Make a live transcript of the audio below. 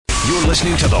You're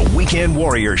listening to the Weekend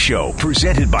Warrior Show,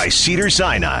 presented by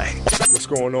Cedars-Sinai. What's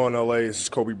going on, LA? This is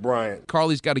Kobe Bryant.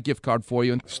 Carly's got a gift card for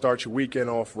you. Start your weekend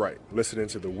off right. Listening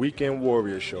to the Weekend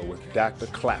Warrior Show with Dr.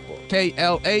 Clapper.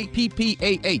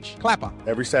 Klappah. Clapper.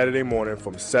 Every Saturday morning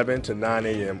from 7 to 9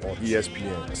 a.m. on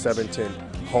ESPN,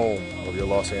 710, home of your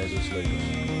Los Angeles Lakers.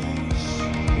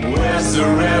 Where's the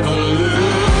revolution?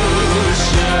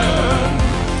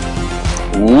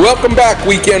 Welcome back,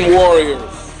 Weekend Warriors.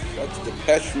 That's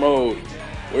Depeche Mode.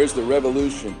 Where's the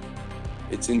revolution?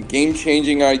 It's in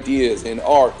game-changing ideas, in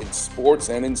art, in sports,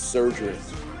 and in surgery.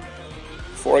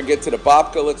 Before I get to the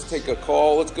Babka, let's take a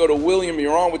call. Let's go to William.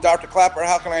 You're on with Dr. Clapper.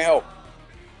 How can I help?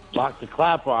 Dr.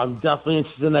 Clapper, I'm definitely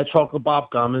interested in that chocolate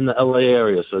babka. I'm in the LA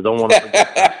area, so don't want to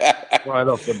forget that right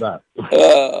off the bat.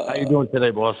 How you doing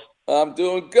today, boss? I'm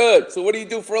doing good. So what do you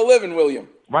do for a living, William?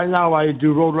 Right now, I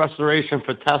do road restoration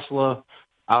for Tesla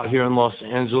out here in Los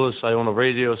Angeles. I own a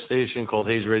radio station called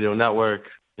Hayes Radio Network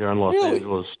here in Los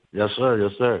Angeles. Yes, sir.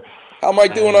 Yes, sir. How am I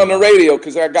doing on the radio?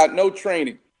 Because I got no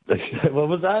training. What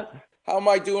was that? How am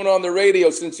I doing on the radio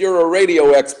since you're a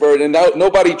radio expert and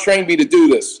nobody trained me to do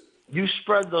this? You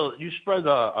spread a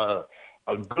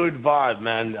good vibe,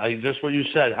 man. Just what you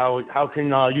said. How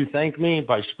can you thank me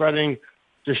by spreading,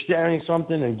 just sharing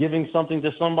something and giving something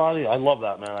to somebody? I love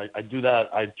that, man. I do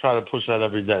that. I try to push that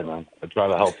every day, man. I try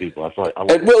to help people.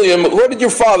 And William, what did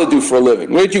your father do for a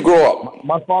living? Where did you grow up?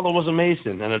 My father was a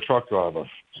mason and a truck driver.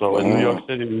 So in New York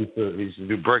City, we used to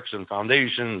do bricks and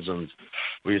foundations, and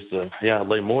we used to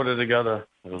lay mortar together.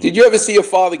 Did you ever see your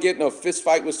father get in a fist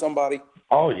fight with somebody?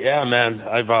 Oh yeah, man.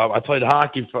 I played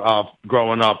hockey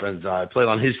growing up, and I played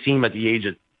on his team at the age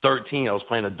of 13. I was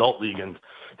playing adult league, and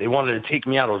they wanted to take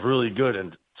me out. I was really good,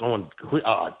 and someone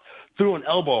threw an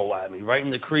elbow at me right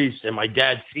in the crease, and my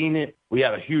dad seen it. We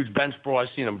had a huge bench brawl. I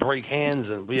seen him break hands,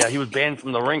 and he was banned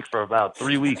from the rink for about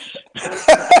 3 weeks. 3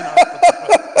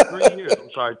 years. I'm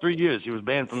sorry, 3 years. He was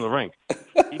banned from the rink. He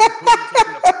couldn't take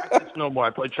me to practice no more. I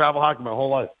played travel hockey my whole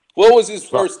life. What was his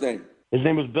first name? His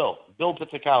name was Bill. Bill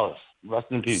Pizzicalis.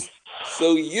 Rest in peace.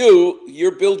 So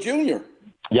you're Bill Jr.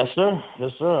 Yes, sir.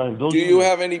 Yes, sir. I'm Bill Do Jr. you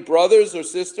have any brothers or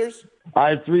sisters? I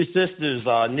have 3 sisters,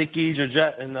 Nikki,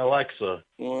 Georgette, and Alexa.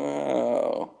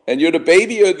 Wow. And you're the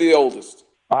baby or the oldest?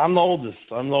 I'm the oldest.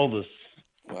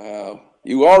 Wow.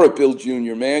 You are a Bill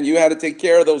Jr., man. You had to take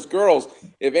care of those girls.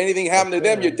 If anything happened to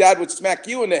them, your dad would smack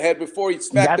you in the head before he'd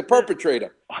smack the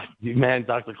perpetrator. Man,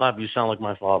 Dr. Clapper, you sound like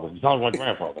my father. You sound like my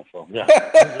grandfather. So, yeah.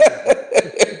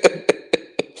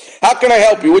 How can I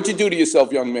help you? What'd you do to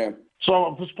yourself, young man? So I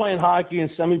was playing hockey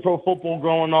and semi-pro football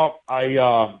growing up. I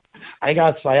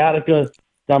got sciatica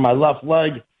down my left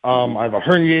leg. I have a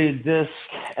herniated disc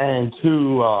and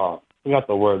 2, I forgot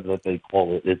the word that they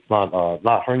call it. It's not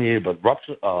herniated, but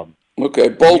rupture. Okay,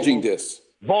 bulging disc.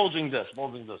 Bulging disc.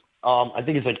 I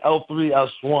think it's like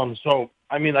L3S1. So,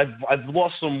 I mean, I've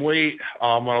lost some weight.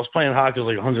 When I was playing hockey, I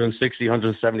was like 160,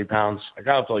 170 pounds. I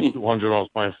got up to like 200 when I was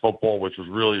playing football, which was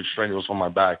really strenuous on my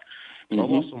back. So I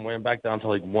lost some weight back down to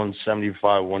like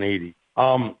 175, 180.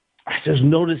 I just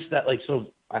noticed that,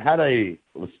 so I had a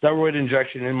steroid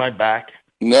injection in my back.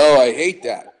 No, I hate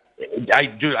that.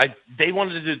 They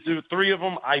wanted to do 3 of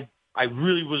them. I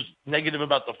really was negative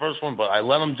about the first one, but I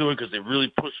let them do it because they really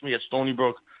pushed me at Stony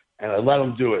Brook, and I let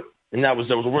them do it. And that was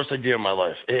the worst idea of my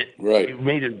life. It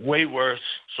made it way worse.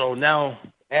 So now,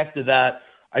 after that,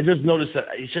 I just noticed that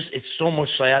it's so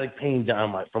much sciatic pain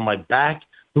from my back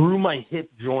through my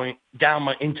hip joint down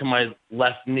into my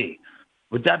left knee.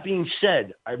 With that being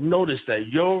said, I've noticed that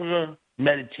yoga,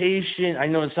 meditation, I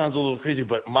know it sounds a little crazy,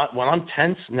 but when I'm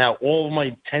tense, now all of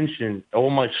my tension, all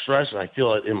my stress, I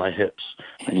feel it in my hips.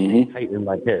 I tighten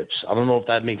my hips. I don't know if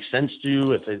that makes sense to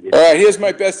you. All right, here's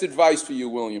my best advice for you,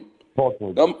 William.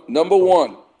 Number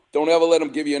 1, don't ever let them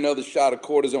give you another shot of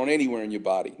cortisone anywhere in your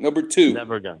body. Number 2,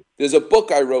 never again. There's a book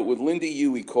I wrote with Linda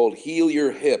Huey called Heal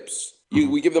Your Hips.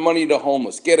 We give the money to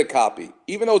homeless. Get a copy.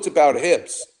 Even though it's about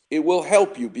hips, it will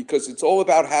help you because it's all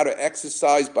about how to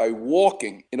exercise by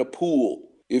walking in a pool.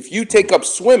 If you take up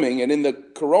swimming, and in the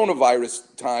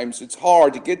coronavirus times, it's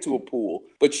hard to get to a pool,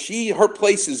 but her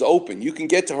place is open. You can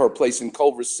get to her place in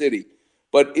Culver City.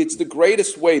 But it's the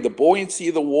greatest way, the buoyancy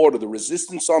of the water, the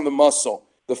resistance on the muscle,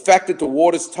 the fact that the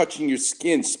water's touching your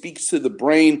skin speaks to the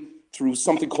brain through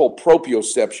something called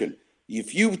proprioception.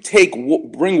 If you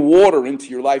bring water into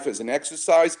your life as an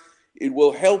exercise, it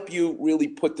will help you really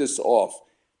put this off.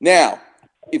 Now,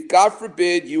 if God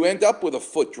forbid you end up with a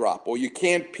foot drop or you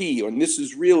can't pee, and this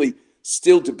is really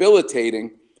still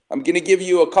debilitating, I'm going to give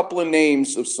you a couple of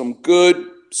names of some good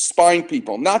spine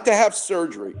people, not to have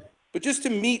surgery, but just to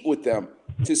meet with them,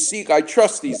 to see. I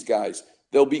trust these guys.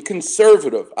 They'll be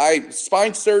conservative.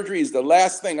 Spine surgery is the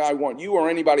last thing I want you or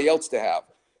anybody else to have.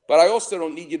 But I also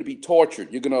don't need you to be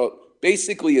tortured. You're going to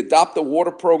basically adopt the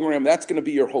water program. That's going to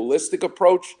be your holistic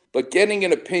approach. But getting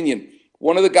an opinion,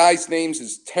 one of the guys' names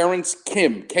is Terrence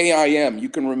Kim, K-I-M. You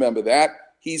can remember that.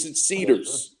 He's at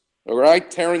Cedars. All right?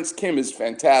 Terrence Kim is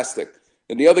fantastic.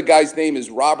 And the other guy's name is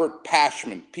Robert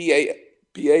Pashman,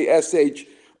 P-A-S-H-M-A-N.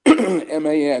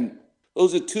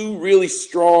 Those are two really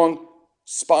strong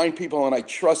spine people, and I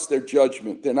trust their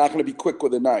judgment. They're not going to be quick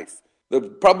with a knife.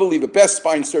 Probably the best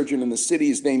spine surgeon in the city,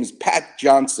 his name is Pat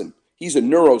Johnson. He's a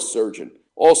neurosurgeon,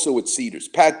 also at Cedars.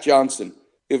 Pat Johnson.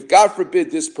 If, God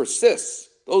forbid, this persists,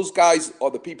 those guys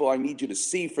are the people I need you to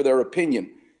see for their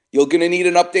opinion. You're going to need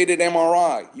an updated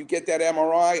MRI. You get that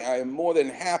MRI, I am more than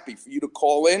happy for you to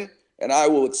call in, and I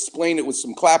will explain it with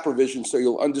some clapper vision so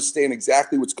you'll understand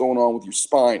exactly what's going on with your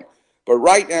spine. But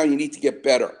right now, you need to get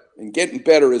better. And getting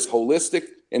better is holistic,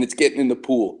 and it's getting in the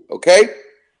pool, okay?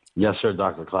 Yes, sir,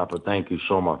 Dr. Clapper. Thank you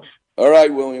so much. All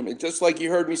right, William. And just like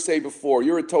you heard me say before,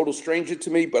 you're a total stranger to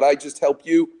me, but I just helped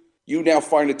you. You now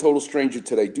find a total stranger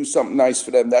today. Do something nice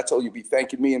for them. That's all you'll be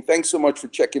thanking me. And thanks so much for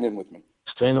checking in with me.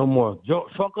 Say no more.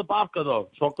 Chocolate Babka, though.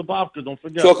 Chocolate Babka, don't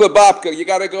forget. Chocolate Babka. You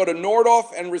got to go to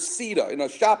Nordhoff and Reseda in a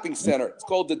shopping center. It's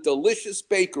called the Delicious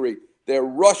Bakery. They're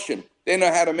Russian. They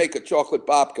know how to make a chocolate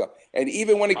babka. And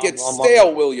even when it gets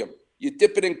stale, William, you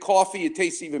dip it in coffee, it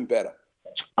tastes even better.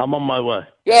 I'm on my way.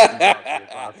 You have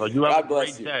a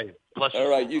great day. Bless you. All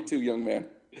right, you too, young man.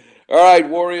 All right,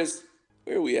 Warriors,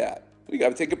 where are we at? We got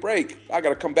to take a break. I got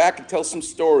to come back and tell some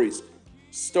stories.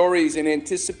 Stories in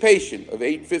anticipation of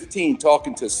 8:15,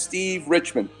 talking to Steve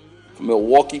Richmond from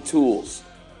Milwaukee Tools.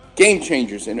 Game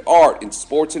changers in art, in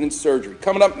sports, and in surgery.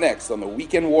 Coming up next on the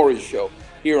Weekend Warriors Show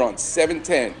here on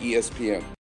 710 ESPN.